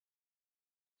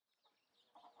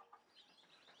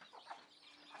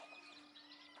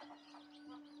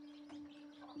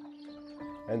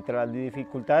Entre las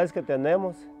dificultades que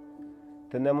tenemos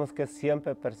que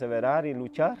siempre perseverar y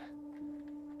luchar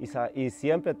y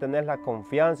siempre tener la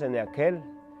confianza en aquel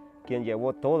quien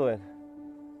llevó todo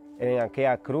en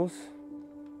aquella cruz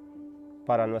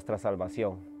para nuestra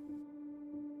salvación.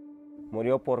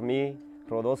 Murió por mí,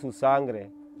 rodó su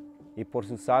sangre y por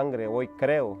su sangre hoy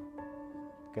creo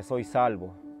que soy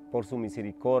salvo, por su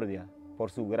misericordia,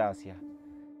 por su gracia.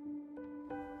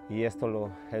 Y esto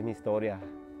es mi historia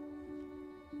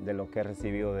de lo que he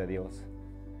recibido de Dios.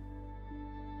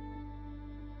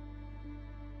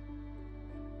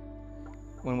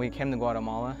 When we came to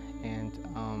Guatemala and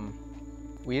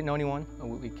we didn't know anyone,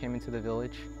 we came into the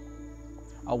village.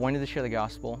 I wanted to share the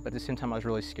gospel, but at the same time I was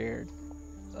really scared.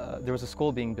 There was a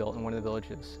school being built in one of the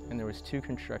villages, and there was 2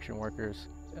 construction workers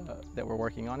that were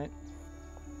working on it.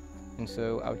 And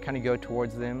so I would kind of go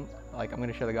towards them, like I'm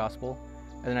going to share the gospel,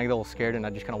 and then I get a little scared and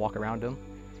I just kind of walk around them.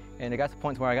 And it got to the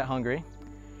point where I got hungry,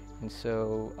 and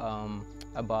so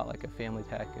I bought like a family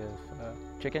pack of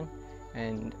chicken,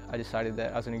 and I decided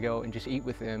that I was going to go and just eat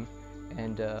with them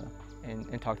and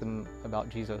talk to them about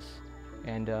Jesus.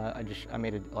 And I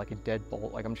made a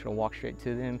deadbolt, like I'm just going to walk straight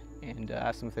to them and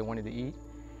ask them if they wanted to eat.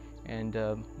 And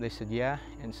they said yeah,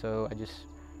 and so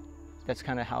that's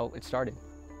kind of how it started.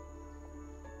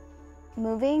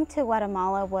 Moving to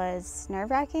Guatemala was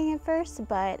nerve-wracking at first,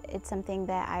 but it's something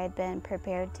that I had been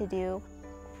prepared to do.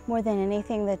 More than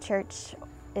anything, the church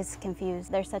is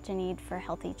confused. There's such a need for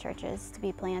healthy churches to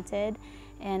be planted,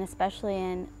 and especially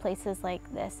in places like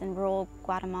this, in rural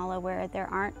Guatemala, where there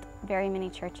aren't very many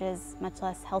churches, much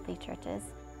less healthy churches.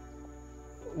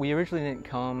 We originally didn't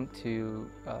come to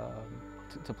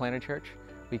plant a church.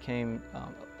 We came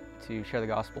to share the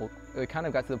gospel. It kind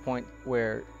of got to the point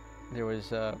where there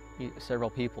was several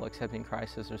people accepting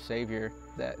Christ as their Savior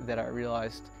that I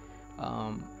realized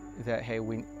that, hey,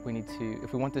 we need to,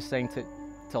 if we want this thing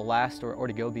to last or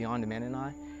to go beyond Amanda and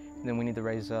I, then we need to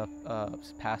raise up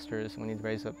pastors, we need to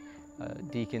raise up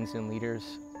deacons and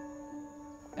leaders.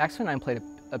 Acts 29 played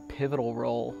a pivotal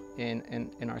role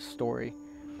in our story.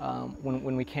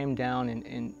 When we came down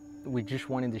and we just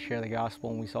wanted to share the gospel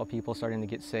and we saw people starting to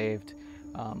get saved,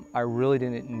 I really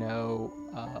didn't know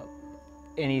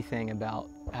anything about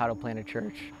how to plant a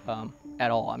church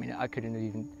at all. I mean, I couldn't have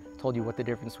even told you what the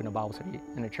difference between a Bible study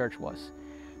and a church was.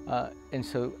 And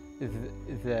so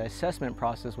the assessment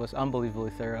process was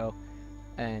unbelievably thorough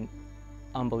and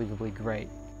unbelievably great.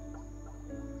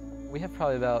 We have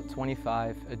probably about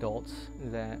 25 adults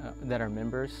that are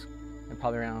members, and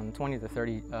probably around 20 to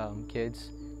 30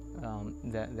 kids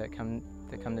that come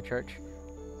to church.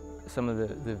 Some of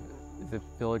the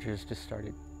villagers just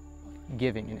started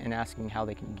giving and asking how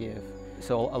they can give.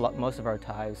 So most of our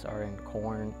tithes are in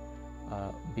corn,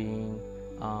 bean.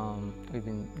 We've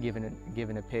been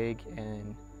given a pig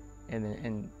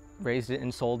and raised it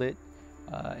and sold it,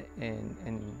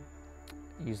 and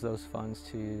used those funds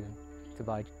to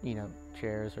buy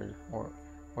chairs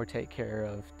or take care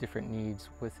of different needs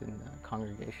within the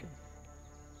congregation.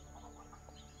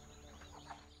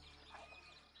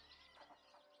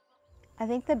 I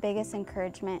think the biggest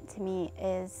encouragement to me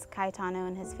is Cayetano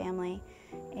and his family,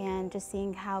 and just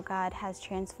seeing how God has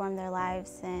transformed their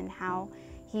lives and how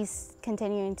He's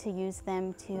continuing to use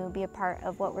them to be a part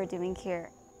of what we're doing here.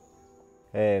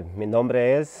 Mi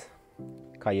nombre es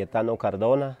Cayetano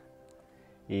Cardona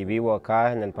y vivo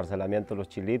acá en el parcelamiento Los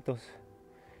Chilitos,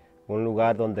 un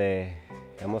lugar donde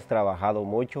hemos trabajado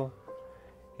mucho.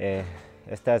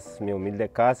 Esta es mi humilde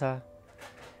casa.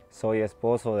 Soy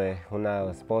esposo de una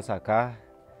esposa acá,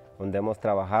 donde hemos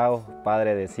trabajado,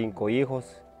 padre de 5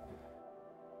 hijos.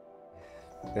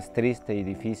 Es triste y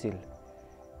difícil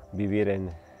vivir en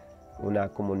una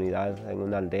comunidad, en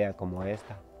una aldea como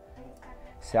esta.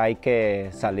 Hay que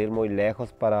salir muy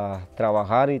lejos para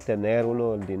trabajar y tener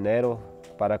uno el dinero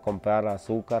para comprar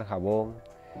azúcar, jabón,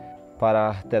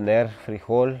 para tener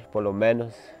frijol por lo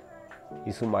menos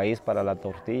y su maíz para la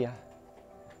tortilla.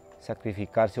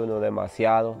 Sacrificarse uno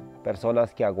demasiado,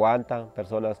 personas que aguantan,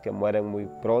 personas que mueren muy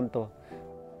pronto.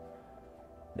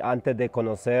 Antes de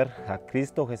conocer a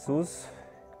Cristo Jesús,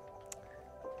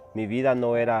 mi vida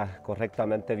no era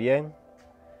correctamente bien,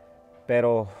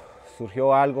 pero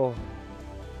surgió algo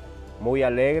muy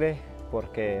alegre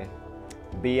porque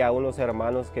vi a unos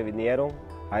hermanos que vinieron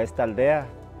a esta aldea,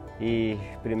 y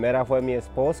primera fue mi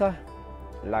esposa,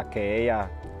 la que ella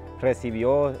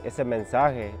recibió ese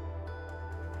mensaje.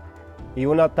 Y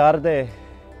una tarde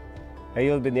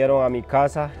ellos vinieron a mi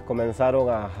casa, comenzaron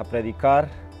a predicar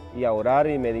y a orar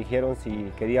y me dijeron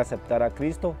si quería aceptar a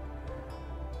Cristo.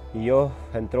 Y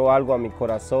entró algo a mi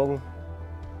corazón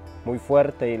muy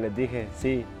fuerte y les dije,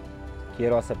 sí,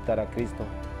 quiero aceptar a Cristo.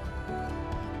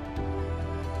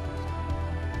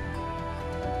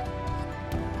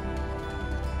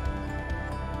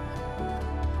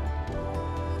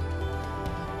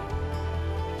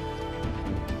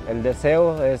 El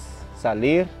deseo es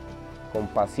salir con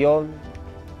pasión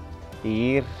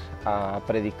y ir a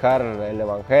predicar el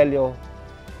Evangelio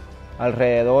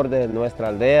alrededor de nuestra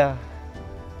aldea,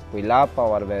 Huilapa,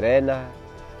 Barberena,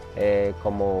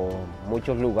 como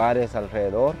muchos lugares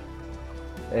alrededor.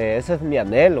 Ese es mi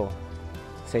anhelo,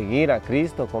 seguir a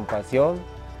Cristo con pasión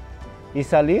y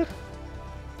salir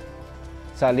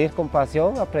con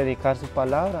pasión a predicar su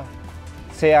palabra,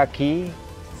 sea aquí,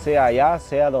 sea allá,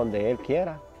 sea donde Él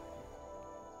quiera.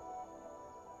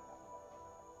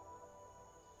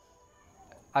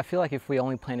 I feel like if we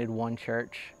only planted one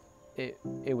church, it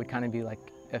would kind of be like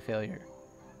a failure,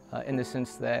 in the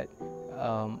sense that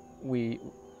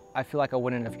I feel like I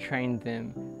wouldn't have trained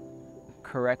them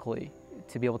correctly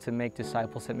to be able to make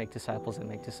disciples that make disciples that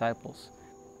make disciples.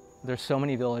 There's so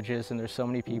many villages and there's so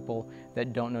many people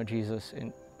that don't know Jesus,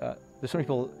 and there's so many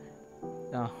people,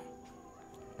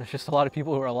 there's just a lot of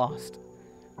people who are lost.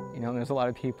 You know, and there's a lot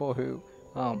of people who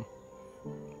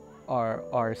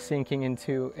are sinking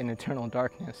into an eternal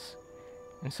darkness.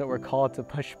 And so we're called to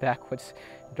push back what's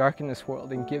dark in this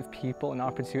world and give people an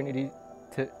opportunity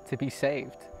to be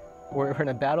saved. We're in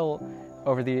a battle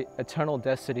over the eternal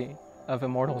destiny of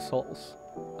immortal souls.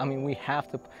 I mean, we have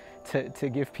to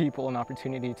give people an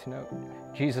opportunity to know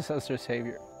Jesus as their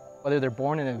Savior. Whether they're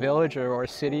born in a village or a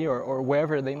city or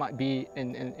wherever they might be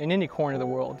in any corner of the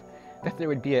world, that there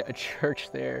would be a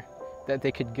church there that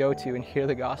they could go to and hear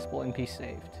the gospel and be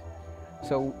saved.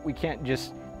 So we can't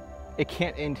just, it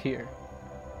can't end here.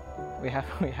 We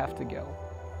have to go.